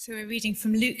So we're reading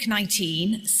from Luke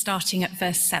 19, starting at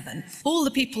verse 7. All the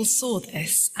people saw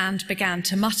this and began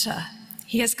to mutter,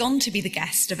 "He has gone to be the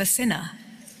guest of a sinner."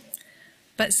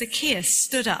 But Zacchaeus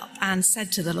stood up and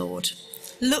said to the Lord,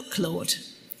 "Look, Lord,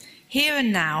 here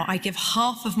and now I give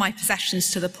half of my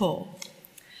possessions to the poor.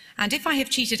 And if I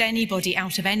have cheated anybody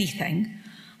out of anything,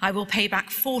 I will pay back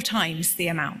 4 times the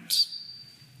amount."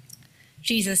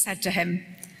 Jesus said to him,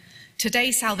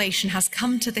 "Today salvation has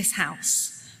come to this house,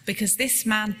 because this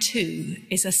man too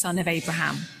is a son of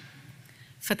Abraham.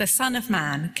 For the Son of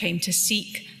Man came to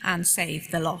seek and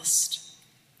save the lost."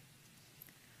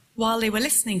 While they were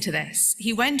listening to this,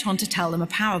 he went on to tell them a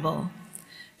parable,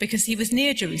 because he was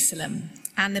near Jerusalem,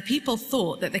 and the people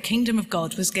thought that the kingdom of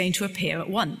God was going to appear at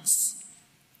once.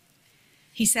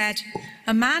 He said,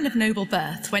 "A man of noble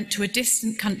birth went to a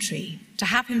distant country to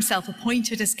have himself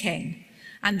appointed as king,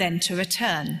 and then to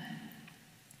return.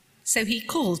 So he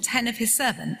called 10 of his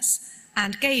servants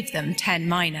and gave them 10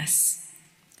 minas.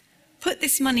 'Put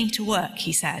this money to work,'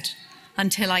 he said,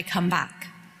 'until I come back.'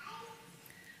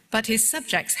 But his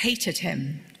subjects hated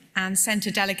him and sent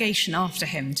a delegation after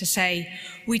him to say,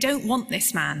 'We don't want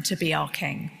this man to be our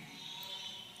king.'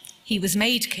 He was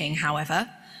made king, however,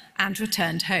 and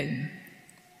returned home.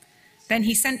 Then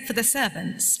he sent for the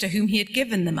servants to whom he had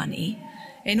given the money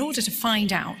in order to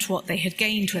find out what they had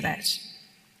gained with it.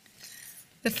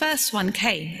 The first one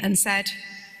came and said,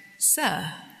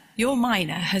 'Sir, your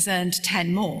mina has earned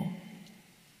 10 more.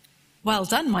 "Well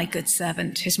done, my good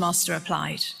servant,' his master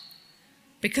replied.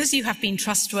 'Because you have been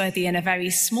trustworthy in a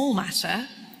very small matter,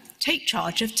 take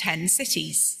charge of 10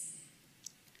 cities.'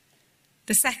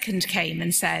 The second came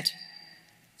and said,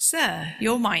 'Sir,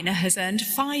 your mina has earned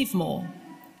 5 more.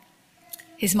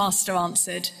 His master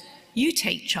answered, 'You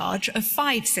take charge of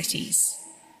 5 cities.'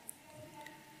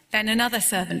 Then another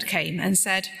servant came and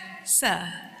said,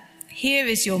 'Sir, here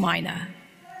is your mina.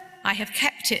 I have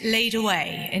kept it laid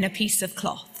away in a piece of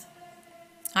cloth.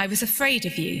 I was afraid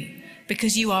of you,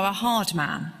 because you are a hard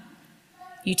man.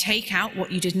 You take out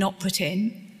what you did not put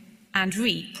in, and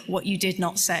reap what you did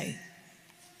not sow.'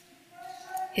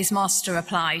 His master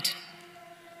replied,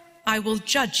 'I will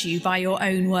judge you by your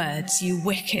own words, you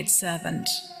wicked servant.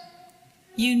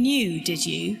 You knew, did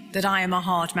you, that I am a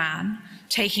hard man,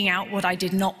 taking out what I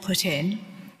did not put in,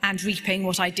 and reaping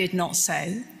what I did not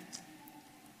sow?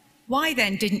 Why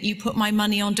then didn't you put my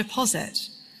money on deposit,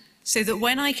 so that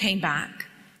when I came back,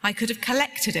 I could have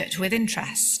collected it with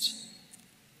interest?'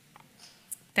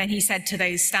 Then he said to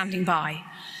those standing by,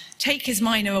 'Take his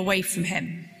mina away from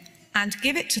him, and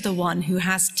give it to the one who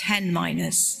has 10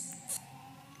 minas.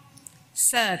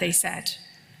 "Sir,' they said,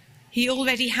 'he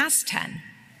already has 10.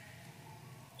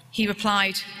 He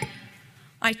replied,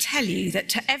 'I tell you that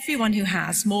to everyone who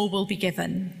has, more will be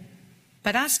given.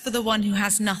 But as for the one who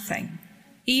has nothing,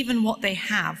 even what they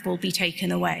have will be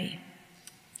taken away.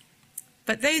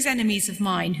 But those enemies of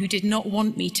mine who did not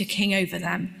want me to king over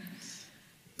them,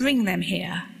 bring them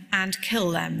here and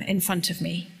kill them in front of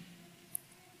me.'"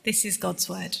 This is God's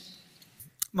word.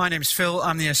 My name's Phil.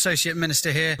 I'm the Associate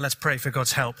Minister here. Let's pray for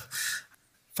God's help.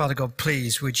 Father God,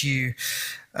 please, would you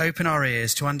open our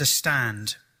ears to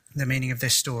understand the meaning of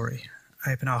this story?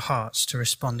 Open our hearts to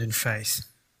respond in faith.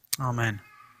 Amen.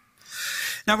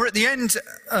 Now, we're at the end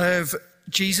of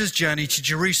Jesus' journey to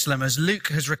Jerusalem, as Luke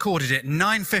has recorded it.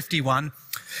 9:51,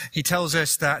 he tells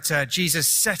us that Jesus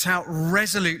set out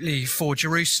resolutely for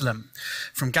Jerusalem.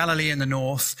 From Galilee in the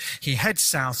north, he heads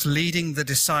south, leading the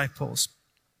disciples.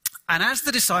 And as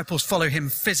the disciples follow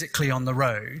him physically on the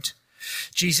road,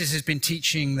 Jesus has been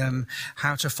teaching them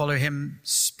how to follow him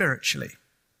spiritually,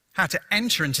 how to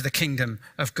enter into the kingdom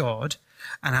of God,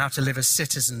 and how to live as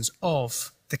citizens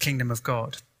of the kingdom of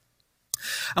God.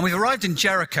 And we've arrived in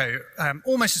Jericho,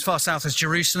 almost as far south as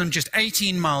Jerusalem, just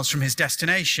 18 miles from his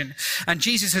destination. And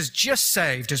Jesus has just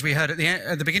saved, as we heard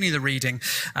at the beginning of the reading,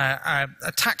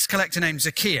 a tax collector named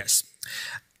Zacchaeus.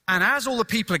 And as all the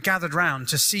people are gathered round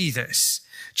to see this,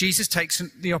 Jesus takes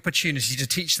the opportunity to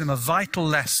teach them a vital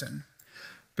lesson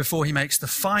before he makes the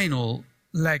final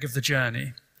leg of the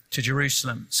journey to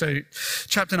Jerusalem. So,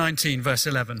 chapter 19, verse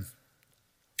 11.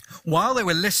 While they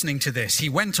were listening to this, he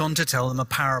went on to tell them a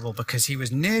parable, because he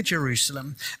was near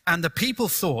Jerusalem, and the people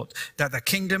thought that the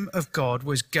kingdom of God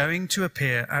was going to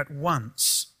appear at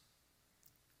once.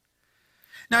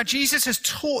 Now, Jesus has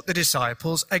taught the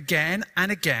disciples again and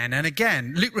again and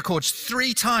again. Luke records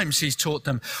 3 times he's taught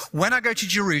them, "When I go to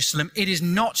Jerusalem, it is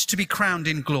not to be crowned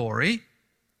in glory,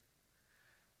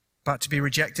 but to be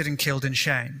rejected and killed in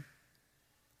shame."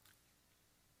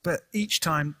 But each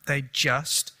time they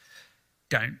just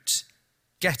don't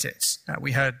get it.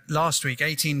 We heard last week,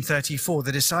 1834,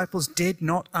 the disciples did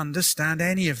not understand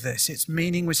any of this. Its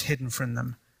meaning was hidden from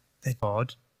them. They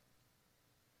God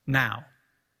now.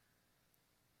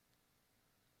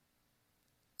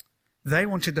 They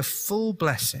wanted the full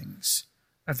blessings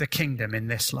of the kingdom in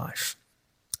this life.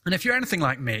 And if you're anything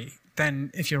like me,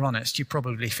 then if you're honest, you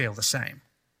probably feel the same.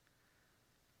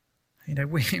 You know,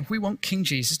 we want King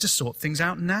Jesus to sort things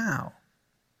out now.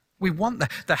 We want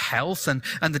the health and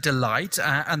the delight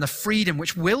and the freedom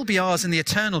which will be ours in the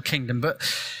eternal kingdom, but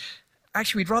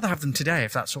actually we'd rather have them today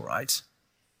if that's all right.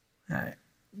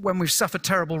 When we've suffered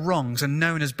terrible wrongs and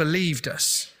no one has believed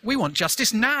us, we want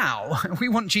justice now. We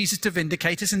want Jesus to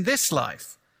vindicate us in this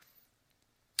life.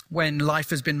 When life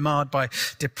has been marred by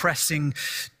depressing,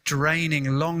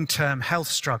 draining, long-term health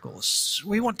struggles,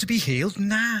 we want to be healed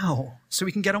now so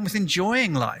we can get on with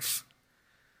enjoying life.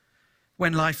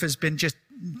 When life has been just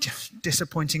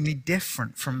disappointingly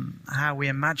different from how we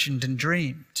imagined and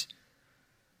dreamed.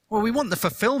 Well, we want the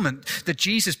fulfillment that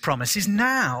Jesus promises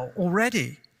now,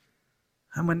 already.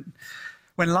 And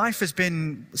when life has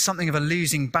been something of a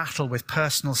losing battle with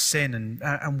personal sin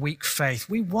and weak faith,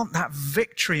 we want that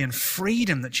victory and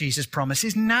freedom that Jesus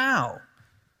promises now.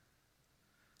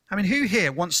 I mean, who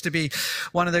here wants to be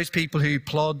one of those people who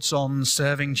plods on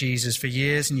serving Jesus for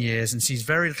years and years and sees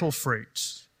very little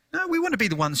fruit? No, we want to be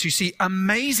the ones who see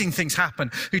amazing things happen,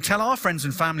 who tell our friends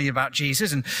and family about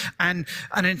Jesus, and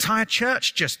an entire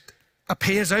church just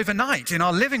appears overnight in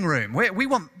our living room. We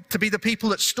want to be the people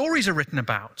that stories are written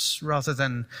about rather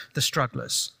than the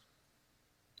strugglers.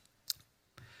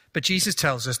 But Jesus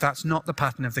tells us that's not the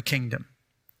pattern of the kingdom.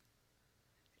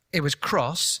 It was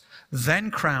cross,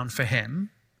 then crown for him.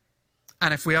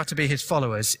 And if we are to be his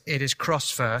followers, it is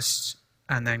cross first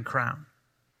and then crown.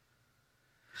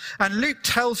 And Luke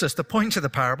tells us the point of the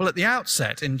parable at the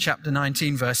outset in chapter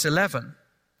 19, verse 11.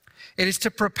 It is to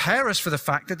prepare us for the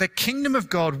fact that the kingdom of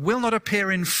God will not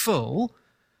appear in full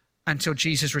until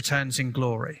Jesus returns in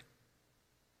glory.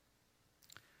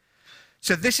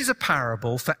 So this is a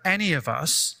parable for any of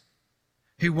us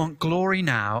who want glory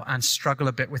now and struggle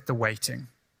a bit with the waiting.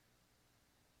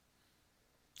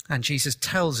 And Jesus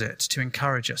tells it to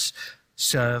encourage us,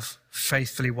 serve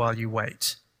faithfully while you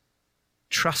wait,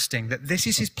 trusting that this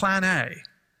is his plan A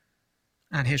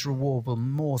and his reward will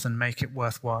more than make it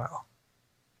worthwhile.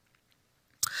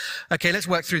 Okay, let's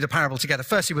work through the parable together.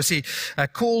 Firstly, we'll see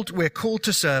we're called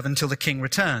to serve until the king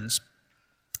returns.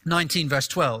 19 verse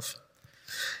 12.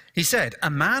 He said, a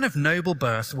man of noble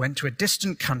birth went to a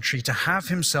distant country to have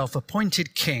himself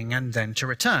appointed king and then to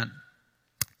return.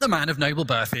 The man of noble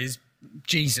birth is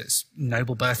Jesus,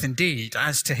 noble birth indeed,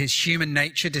 as to his human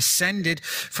nature descended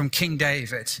from King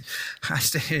David,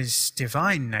 as to his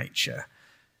divine nature,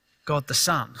 God the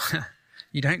Son.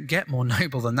 You don't get more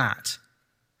noble than that.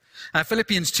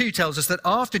 Philippians 2 tells us that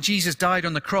after Jesus died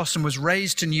on the cross and was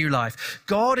raised to new life,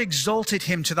 God exalted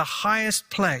him to the highest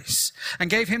place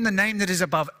and gave him the name that is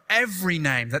above every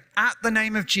name, that at the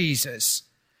name of Jesus,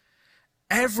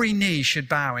 every knee should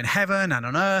bow in heaven and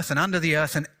on earth and under the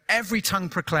earth, and every tongue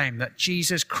proclaim that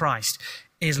Jesus Christ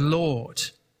is Lord.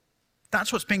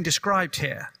 That's what's being described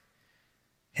here.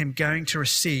 Him going to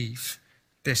receive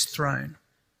this throne.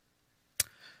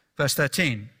 Verse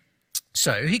 13.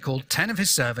 So he called 10 of his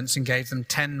servants and gave them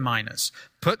 10 minas.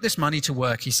 Put this money to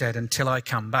work, he said, until I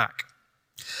come back.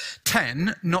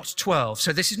 10, not 12.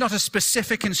 So this is not a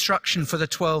specific instruction for the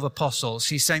 12 apostles.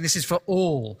 He's saying this is for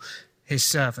all his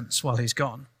servants while he's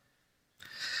gone.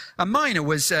 A mina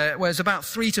was about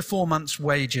 3 to 4 months'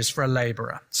 wages for a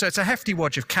labourer. So it's a hefty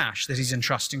wad of cash that he's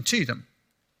entrusting to them.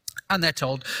 And they're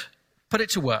told, put it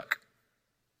to work.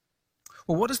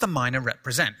 Well, what does the mina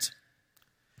represent?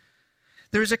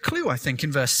 There is a clue, I think,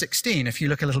 in verse 16, if you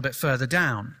look a little bit further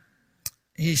down.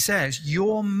 He says,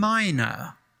 your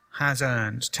mina has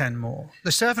earned 10 more.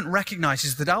 The servant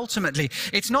recognizes that ultimately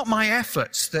it's not my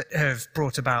efforts that have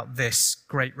brought about this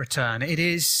great return. It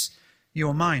is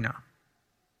your mina.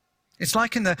 It's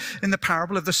like in the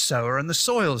parable of the sower and the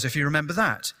soils, if you remember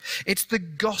that. It's the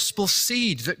gospel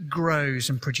seed that grows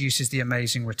and produces the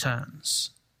amazing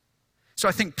returns. So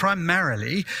I think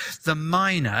primarily the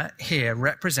mina here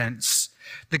represents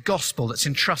the gospel that's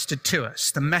entrusted to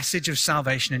us, the message of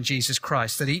salvation in Jesus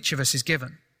Christ that each of us is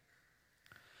given.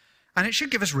 And it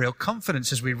should give us real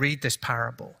confidence as we read this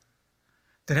parable,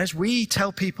 that as we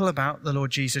tell people about the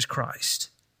Lord Jesus Christ,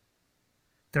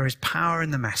 there is power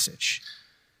in the message,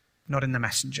 not in the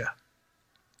messenger.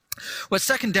 Well,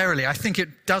 secondarily, I think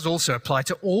it does also apply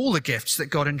to all the gifts that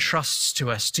God entrusts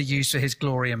to us to use for his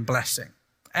glory and blessing.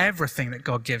 Everything that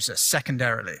God gives us,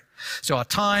 secondarily. So our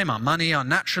time, our money, our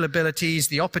natural abilities,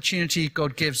 the opportunity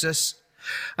God gives us.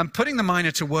 And putting the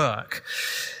miner to work,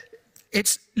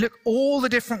 it's, look, all the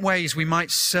different ways we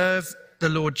might serve the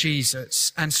Lord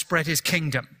Jesus and spread his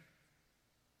kingdom.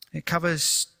 It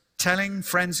covers telling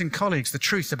friends and colleagues the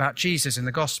truth about Jesus in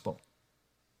the gospel,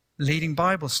 leading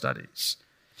Bible studies,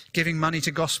 giving money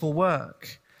to gospel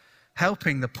work,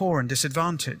 helping the poor and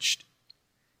disadvantaged,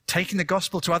 taking the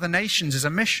gospel to other nations as a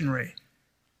missionary,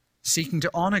 seeking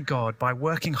to honor God by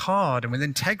working hard and with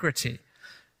integrity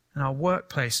in our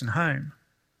workplace and home,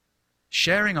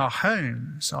 sharing our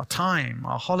homes, our time,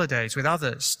 our holidays with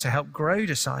others to help grow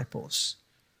disciples,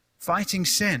 fighting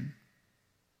sin.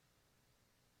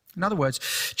 In other words,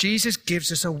 Jesus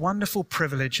gives us a wonderful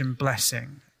privilege and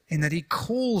blessing in that he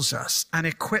calls us and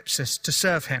equips us to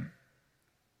serve him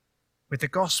with the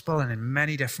gospel and in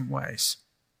many different ways.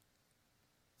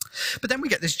 But then we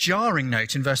get this jarring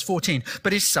note in verse 14.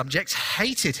 But his subjects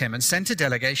hated him and sent a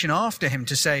delegation after him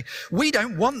to say, "We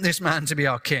don't want this man to be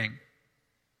our king."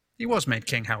 He was made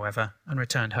king, however, and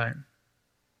returned home.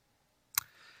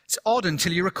 It's odd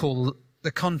until you recall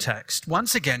the context.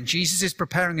 Once again, Jesus is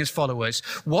preparing his followers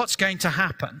what's going to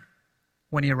happen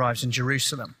when he arrives in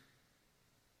Jerusalem.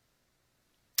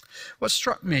 What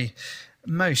struck me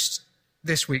most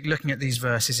this week, looking at these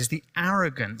verses, is the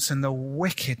arrogance and the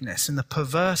wickedness and the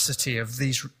perversity of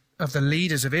the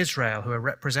leaders of Israel who are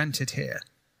represented here.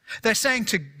 They're saying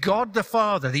to God the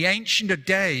Father, the Ancient of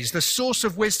Days, the source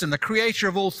of wisdom, the creator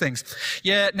of all things,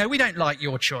 "Yeah, no, we don't like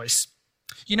your choice.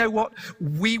 You know what?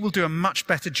 We will do a much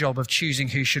better job of choosing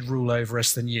who should rule over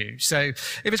us than you. So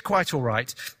if it's quite all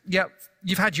right, yeah,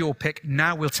 you've had your pick.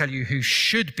 Now we'll tell you who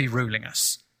should be ruling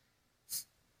us."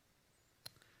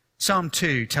 Psalm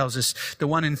 2 tells us the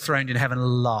one enthroned in heaven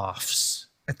laughs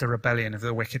at the rebellion of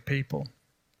the wicked people.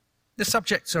 The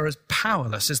subjects are as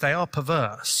powerless as they are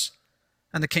perverse.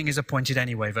 And the king is appointed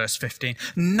anyway, verse 15.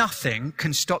 Nothing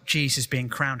can stop Jesus being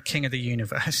crowned king of the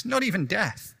universe, not even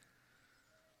death.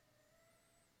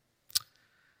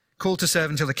 Called to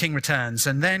serve until the king returns,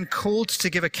 and then called to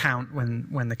give account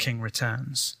when the king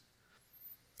returns.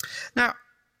 Now,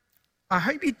 I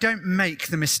hope you don't make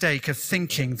the mistake of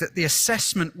thinking that the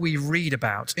assessment we read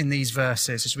about in these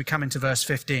verses, as we come into verse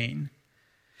 15,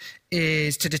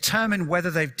 is to determine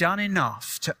whether they've done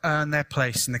enough to earn their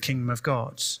place in the kingdom of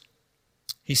God.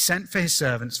 He sent for his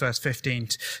servants, verse 15,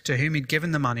 to whom he'd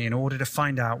given the money in order to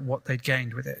find out what they'd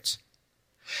gained with it.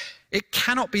 It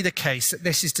cannot be the case that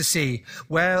this is to see,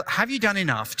 well, have you done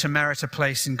enough to merit a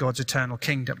place in God's eternal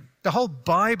kingdom? The whole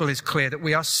Bible is clear that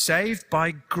we are saved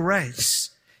by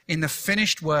grace in the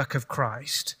finished work of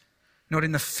Christ, not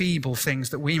in the feeble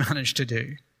things that we manage to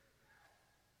do.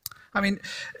 I mean,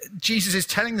 Jesus is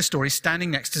telling the story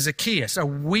standing next to Zacchaeus, a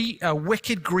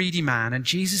wicked, greedy man, and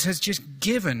Jesus has just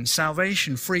given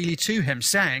salvation freely to him,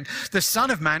 saying, "The Son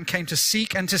of Man came to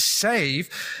seek and to save,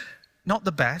 not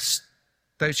the best,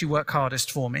 those who work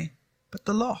hardest for me, but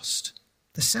the lost,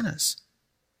 the sinners."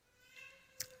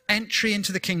 Entry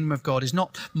into the kingdom of God is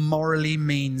not morally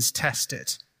means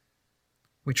tested.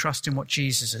 We trust in what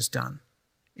Jesus has done.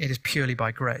 It is purely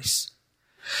by grace.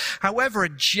 However, a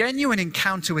genuine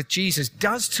encounter with Jesus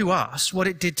does to us what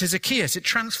it did to Zacchaeus. It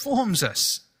transforms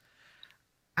us.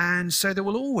 And so there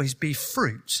will always be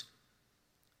fruit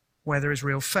where there is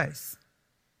real faith.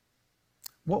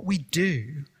 What we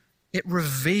do, it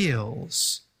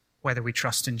reveals whether we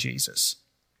trust in Jesus.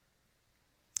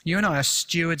 You and I are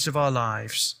stewards of our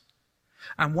lives.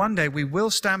 And one day we will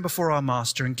stand before our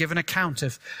Master and give an account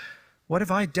of, what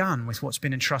have I done with what's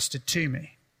been entrusted to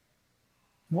me?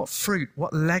 What fruit,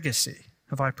 what legacy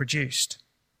have I produced?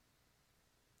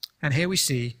 And here we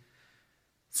see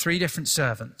 3 different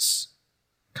servants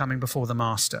coming before the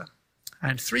Master.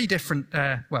 And 4 different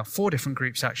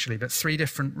groups actually, but 3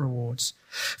 different rewards.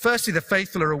 Firstly, the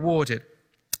faithful are rewarded.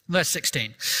 Verse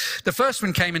 16. The first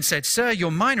one came and said, "Sir,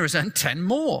 your mina has earned 10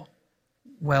 more.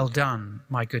 "Well done,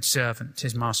 my good servant,"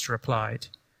 his master replied.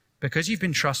 "Because you've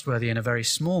been trustworthy in a very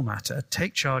small matter,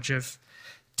 take charge of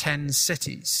 10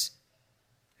 cities.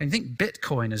 And you think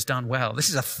Bitcoin has done well. This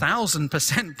is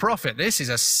 1,000% profit. This is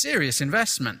a serious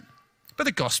investment. But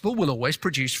the gospel will always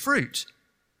produce fruit.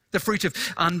 The fruit of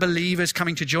unbelievers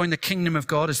coming to join the kingdom of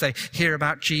God as they hear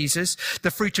about Jesus.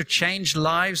 The fruit of changed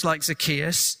lives like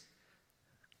Zacchaeus.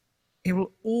 It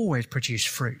will always produce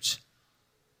fruit.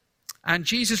 And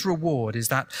Jesus' reward is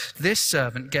that this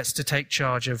servant gets to take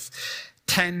charge of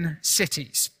 10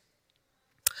 cities.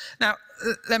 Now,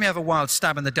 let me have a wild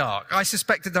stab in the dark. I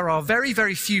suspect that there are very,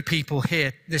 very few people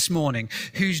here this morning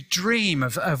whose dream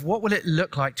of what will it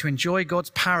look like to enjoy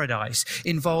God's paradise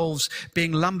involves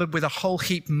being lumbered with a whole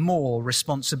heap more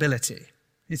responsibility.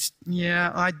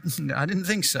 I didn't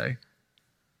think so.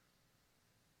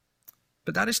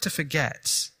 But that is to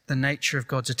forget the nature of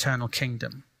God's eternal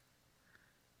kingdom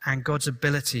and God's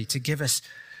ability to give us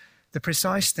the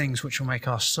precise things which will make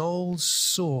our souls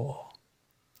soar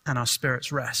and our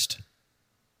spirits rest.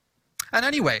 And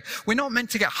anyway, we're not meant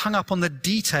to get hung up on the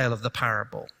detail of the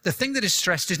parable. The thing that is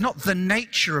stressed is not the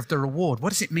nature of the reward. What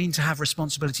does it mean to have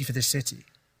responsibility for this city?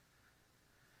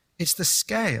 It's the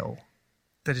scale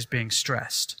that is being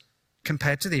stressed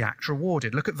compared to the act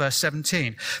rewarded. Look at verse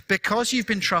 17. Because you've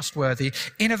been trustworthy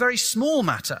in a very small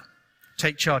matter,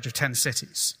 take charge of 10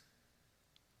 cities.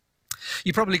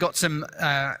 You probably got some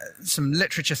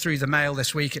literature through the mail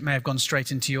this week. It may have gone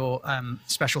straight into your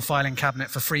special filing cabinet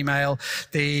for free mail.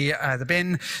 The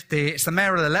bin, it's the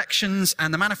mayoral elections,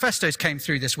 and the manifestos came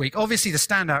through this week. Obviously, the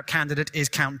standout candidate is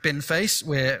Count Binface.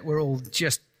 We're all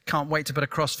just can't wait to put a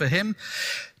cross for him.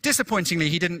 Disappointingly,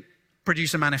 he didn't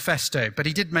produce a manifesto, but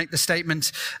he did make the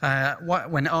statement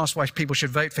when asked why people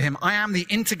should vote for him. I am the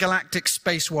intergalactic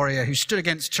space warrior who stood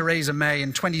against Theresa May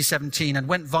in 2017 and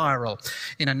went viral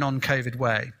in a non-COVID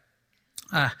way.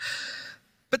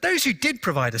 But those who did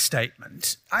provide a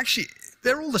statement, actually,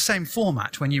 they're all the same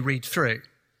format when you read through.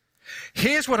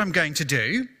 Here's what I'm going to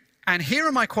do, and here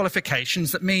are my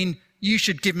qualifications that mean you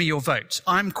should give me your vote.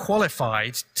 I'm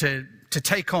qualified to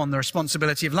take on the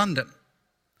responsibility of London.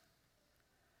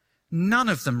 None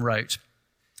of them wrote,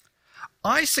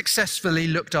 I successfully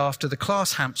looked after the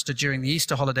class hamster during the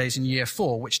Easter holidays in year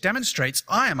 4, which demonstrates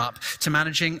I am up to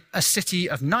managing a city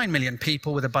of 9 million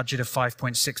people with a budget of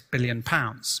 £5.6 billion.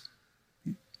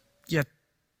 Yeah,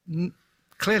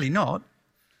 clearly not.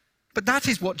 But that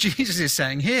is what Jesus is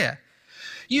saying here.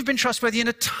 You've been trustworthy in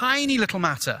a tiny little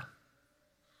matter.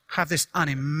 Have this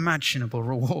unimaginable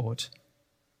reward.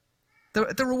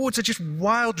 The rewards are just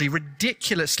wildly,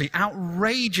 ridiculously,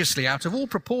 outrageously out of all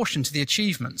proportion to the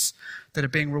achievements that are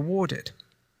being rewarded.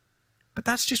 But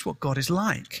that's just what God is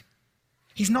like.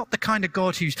 He's not the kind of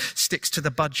God who sticks to the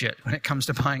budget when it comes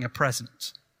to buying a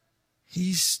present.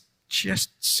 He's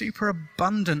just super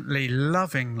abundantly,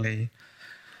 lovingly,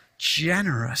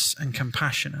 generous and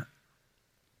compassionate.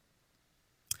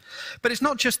 But it's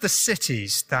not just the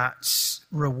cities that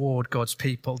reward God's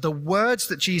people. The words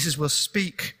that Jesus will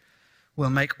speak will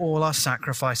make all our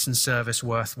sacrifice and service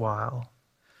worthwhile.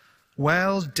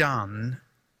 Well done,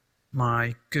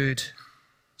 my good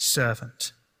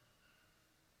servant.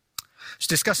 I was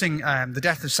discussing the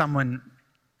death of someone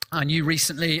I knew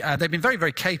recently. They've been very,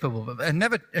 very capable, but they've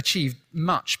never achieved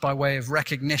much by way of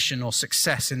recognition or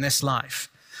success in this life.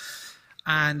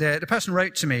 And the person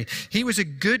wrote to me, he was a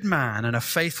good man and a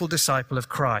faithful disciple of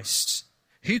Christ.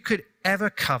 Who could ever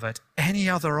covet any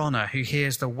other honor who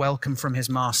hears the welcome from his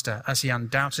master, as he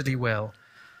undoubtedly will?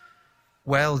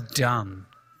 Well done,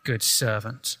 good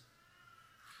servant.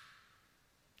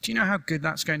 Do you know how good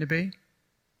that's going to be?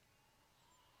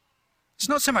 It's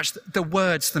not so much the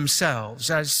words themselves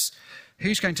as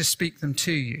who's going to speak them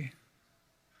to you.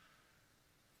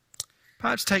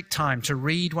 Perhaps take time to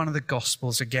read one of the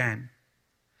Gospels again.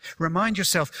 Remind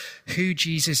yourself who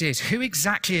Jesus is, who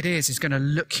exactly it is going to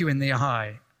look you in the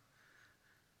eye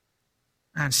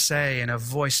and say in a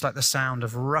voice like the sound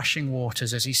of rushing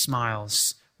waters as he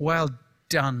smiles, well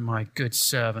done, my good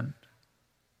servant.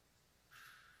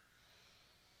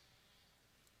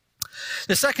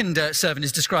 The second servant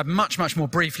is described much, much more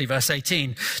briefly, verse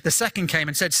 18. The second came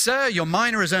and said, Sir, your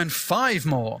mina has earned 5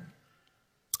 more.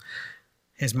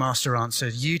 His master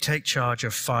answered, you take charge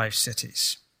of 5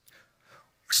 cities.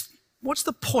 What's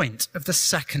the point of the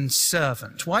second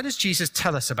servant? Why does Jesus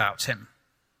tell us about him?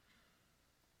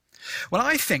 Well,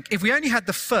 I think if we only had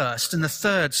the first and the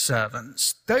third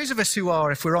servants, those of us who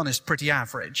are, if we're honest, pretty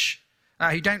average,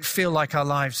 who don't feel like our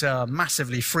lives are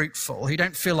massively fruitful, who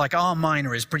don't feel like our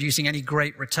mina is producing any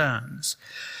great returns,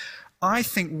 I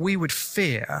think we would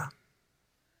fear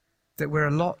that we're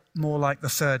a lot more like the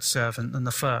third servant than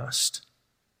the first.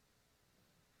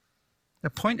 The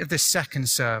point of this second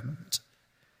servant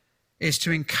is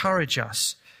to encourage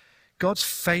us. God's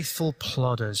faithful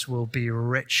plodders will be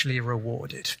richly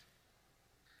rewarded.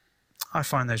 I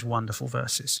find those wonderful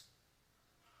verses.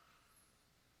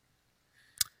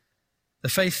 The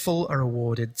faithful are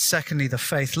rewarded. Secondly, the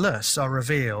faithless are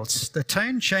revealed. The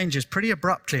tone changes pretty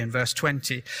abruptly in verse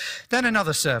 20. Then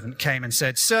another servant came and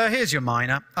said, Sir, here's your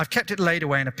mina. I've kept it laid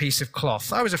away in a piece of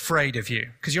cloth. I was afraid of you,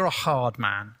 because you're a hard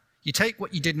man. You take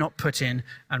what you did not put in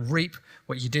and reap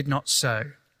what you did not sow.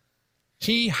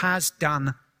 He has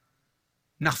done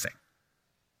nothing.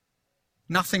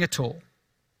 Nothing at all.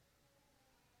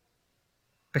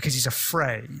 Because he's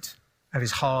afraid of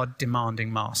his hard,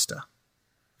 demanding master.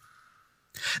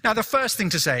 Now, the first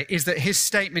thing to say is that his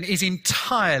statement is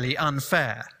entirely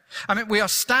unfair. I mean, we are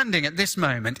standing at this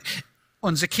moment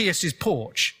on Zacchaeus'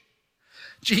 porch.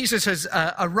 Jesus has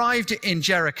arrived in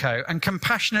Jericho and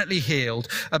compassionately healed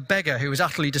a beggar who was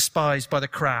utterly despised by the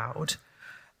crowd,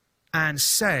 and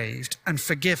saved and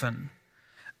forgiven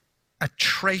a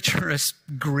traitorous,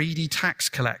 greedy tax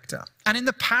collector. And in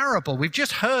the parable, we've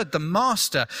just heard the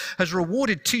master has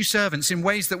rewarded two servants in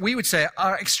ways that we would say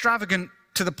are extravagant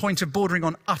to the point of bordering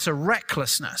on utter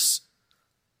recklessness.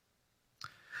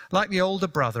 Like the older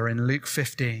brother in Luke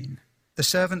 15, the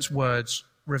servant's words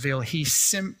reveal he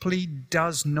simply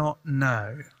does not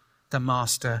know the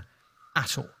master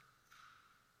at all.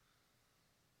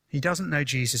 He doesn't know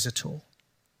Jesus at all.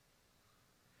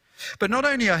 But not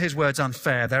only are his words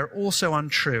unfair, they're also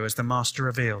untrue, as the master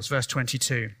reveals. Verse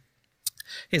 22.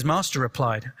 His master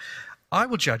replied, "I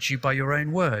will judge you by your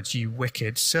own words, you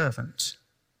wicked servant.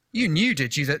 You knew,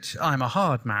 did you, that I am a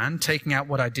hard man, taking out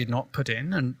what I did not put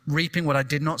in and reaping what I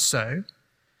did not sow?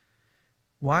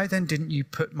 Why then didn't you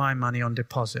put my money on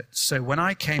deposit, so when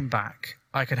I came back,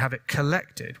 I could have it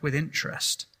collected with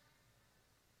interest?"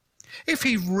 If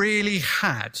he really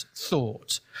had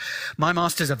thought, my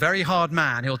master's a very hard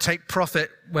man, he'll take profit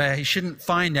where he shouldn't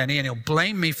find any and he'll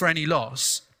blame me for any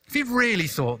loss. If he really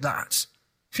thought that,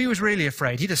 if he was really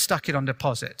afraid, he'd have stuck it on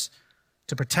deposit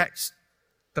to protect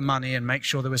the money and make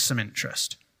sure there was some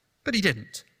interest. But he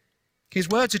didn't. His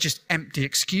words are just empty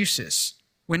excuses.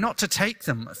 We're not to take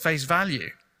them at face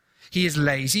value. He is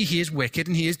lazy, he is wicked,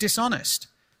 and he is dishonest.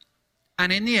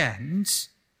 And in the end,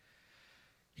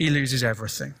 he loses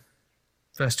everything.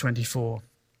 Verse 24.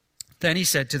 Then he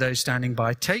said to those standing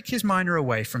by, "Take his mina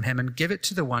away from him and give it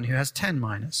to the one who has 10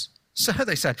 minas. So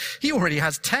they said, "He already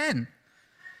has 10.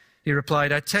 He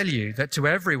replied, "I tell you that to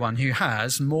everyone who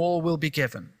has, more will be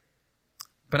given.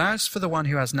 But as for the one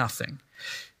who has nothing,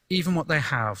 even what they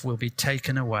have will be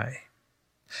taken away."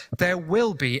 There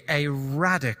will be a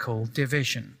radical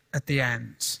division at the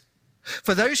end.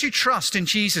 For those who trust in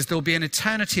Jesus, there will be an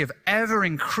eternity of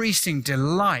ever-increasing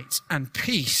delight and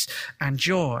peace and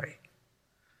joy.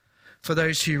 For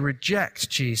those who reject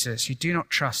Jesus, who do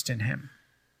not trust in him,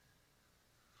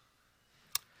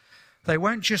 they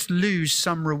won't just lose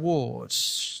some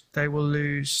rewards, they will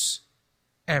lose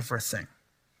everything.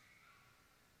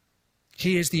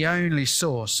 He is the only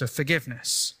source of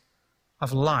forgiveness,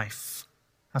 of life,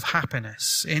 of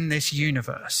happiness in this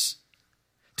universe.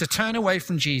 To turn away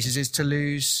from Jesus is to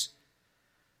lose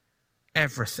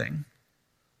everything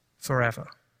forever.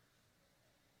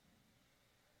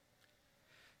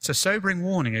 It's a sobering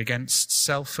warning against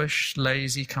selfish,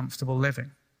 lazy, comfortable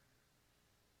living.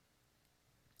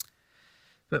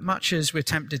 But much as we're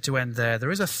tempted to end there,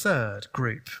 there is a third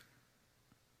group,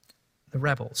 the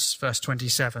rebels, verse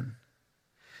 27.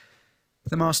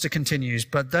 The master continues,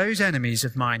 "But those enemies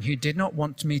of mine who did not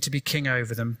want me to be king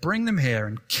over them, bring them here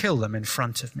and kill them in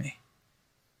front of me."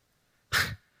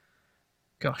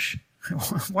 Gosh,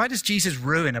 why does Jesus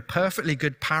ruin a perfectly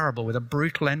good parable with a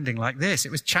brutal ending like this? It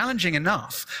was challenging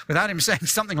enough without him saying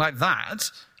something like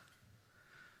that.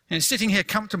 And sitting here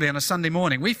comfortably on a Sunday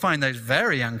morning, we find those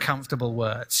very uncomfortable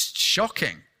words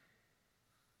shocking.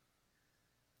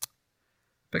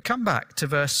 But come back to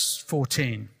verse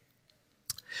 14.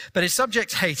 But his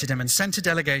subjects hated him and sent a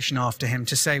delegation after him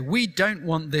to say, "We don't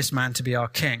want this man to be our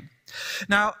king."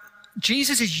 Now,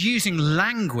 Jesus is using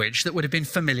language that would have been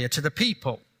familiar to the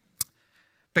people.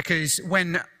 Because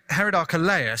when Herod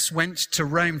Archelaus went to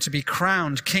Rome to be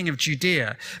crowned king of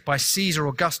Judea by Caesar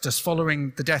Augustus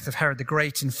following the death of Herod the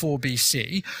Great in 4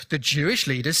 BC, the Jewish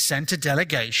leaders sent a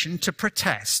delegation to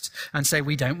protest and say,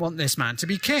 "We don't want this man to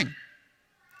be king."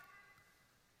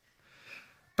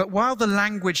 But while the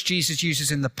language Jesus uses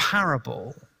in the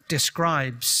parable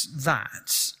describes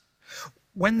that,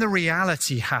 when the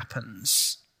reality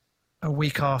happens a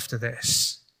week after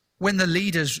this, when the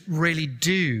leaders really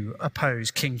do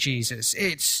oppose King Jesus,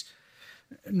 it's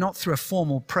not through a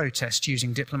formal protest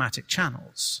using diplomatic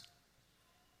channels.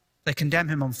 They condemn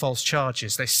him on false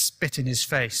charges. They spit in his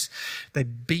face. They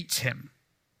beat him.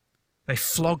 They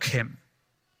flog him.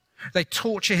 They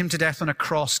torture him to death on a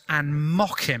cross and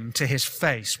mock him to his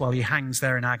face while he hangs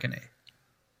there in agony.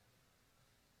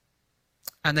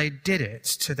 And they did it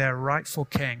to their rightful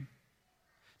king,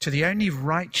 to the only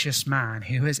righteous man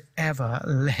who has ever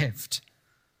lived.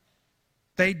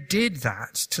 They did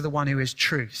that to the one who is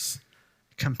truth,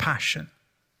 compassion,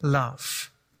 love,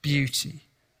 beauty,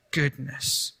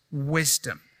 goodness,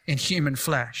 wisdom in human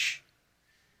flesh.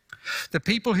 The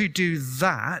people who do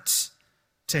that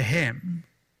to him,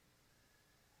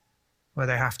 well,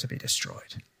 they have to be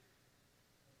destroyed.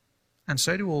 And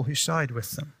so do all who side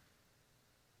with them.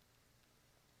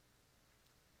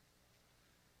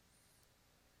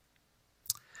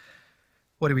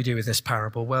 what do we do with this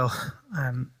parable? Well,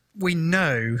 we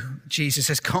know Jesus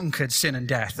has conquered sin and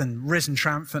death and risen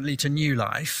triumphantly to new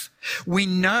life. We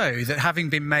know that having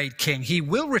been made king, he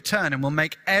will return and will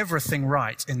make everything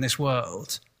right in this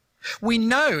world. We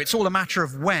know it's all a matter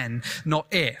of when, not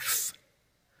if.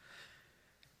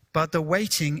 But the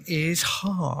waiting is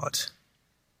hard.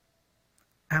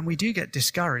 And we do get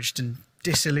discouraged and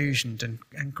disillusioned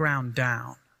and ground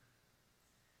down.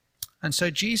 And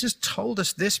so Jesus told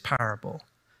us this parable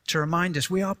to remind us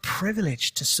we are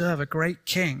privileged to serve a great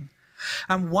king.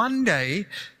 And one day,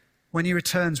 when he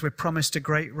returns, we're promised a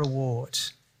great reward.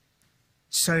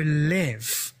 So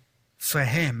live for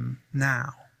him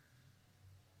now.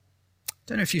 I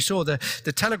don't know if you saw, the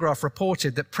Telegraph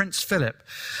reported that Prince Philip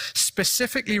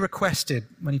specifically requested,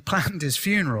 when he planned his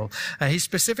funeral, he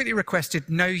specifically requested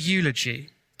no eulogy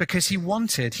because he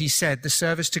wanted, he said, the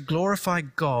service to glorify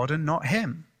God and not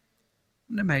him.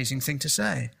 An amazing thing to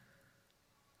say.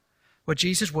 Well,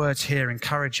 Jesus' words here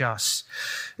encourage us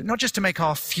not just to make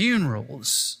our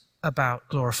funerals about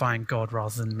glorifying God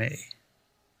rather than me,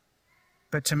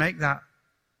 but to make that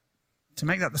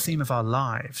the theme of our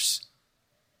lives.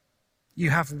 You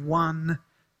have one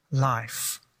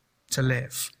life to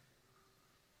live.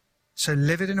 So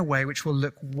live it in a way which will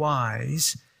look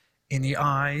wise in the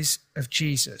eyes of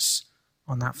Jesus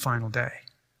on that final day.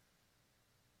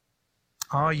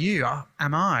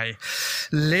 Am I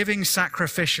living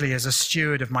sacrificially as a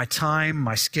steward of my time,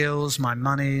 my skills, my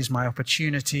monies, my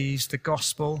opportunities, the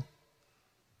gospel?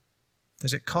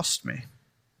 Does it cost me?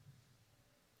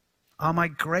 Are my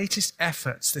greatest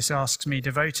efforts, this asks me,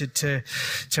 devoted to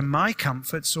my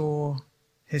comforts or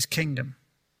his kingdom?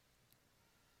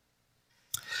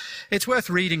 It's worth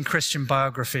reading Christian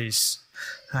biographies,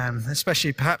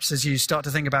 especially perhaps as you start to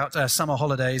think about summer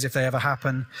holidays, if they ever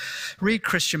happen. Read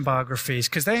Christian biographies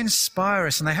because they inspire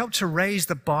us and they help to raise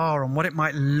the bar on what it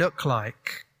might look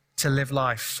like to live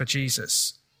life for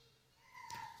Jesus.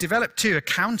 Develop, too,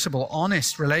 accountable,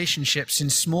 honest relationships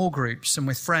in small groups and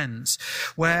with friends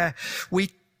where we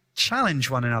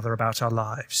challenge one another about our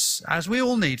lives, as we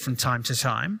all need from time to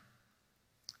time,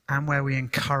 and where we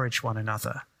encourage one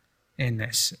another in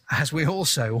this, as we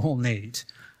also all need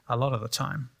a lot of the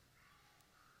time.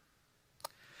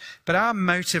 But our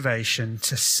motivation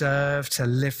to serve, to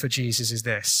live for Jesus is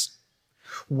this.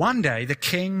 One day, the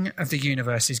King of the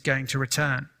universe is going to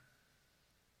return.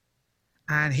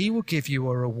 And he will give you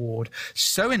a reward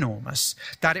so enormous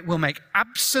that it will make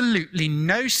absolutely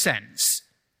no sense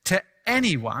to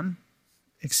anyone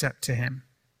except to him.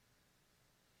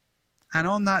 And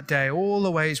on that day, all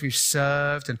the ways we've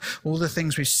served and all the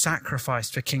things we've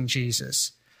sacrificed for King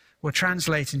Jesus will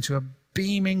translate into a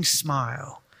beaming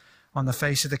smile on the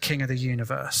face of the King of the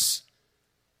universe.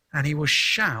 And he will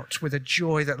shout with a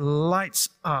joy that lights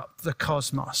up the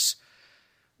cosmos,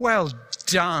 "Well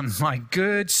done, my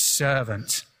good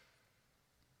servant."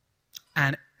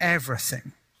 And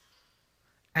everything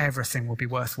will be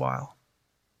worthwhile.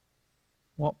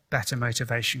 What better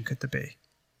motivation could there be?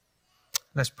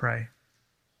 Let's pray.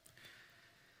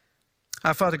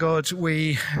 Our Father God,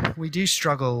 we do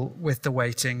struggle with the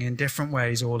waiting in different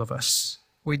ways, all of us.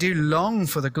 We do long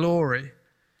for the glory,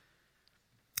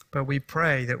 but we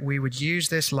pray that we would use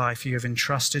this life you have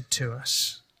entrusted to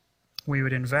us. We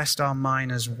would invest our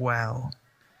miners well,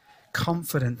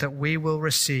 confident that we will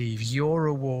receive your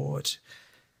reward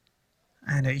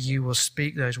and that you will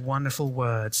speak those wonderful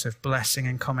words of blessing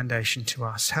and commendation to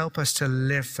us. Help us to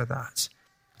live for that,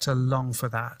 to long for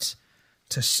that,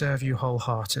 to serve you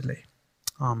wholeheartedly.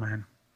 Amen.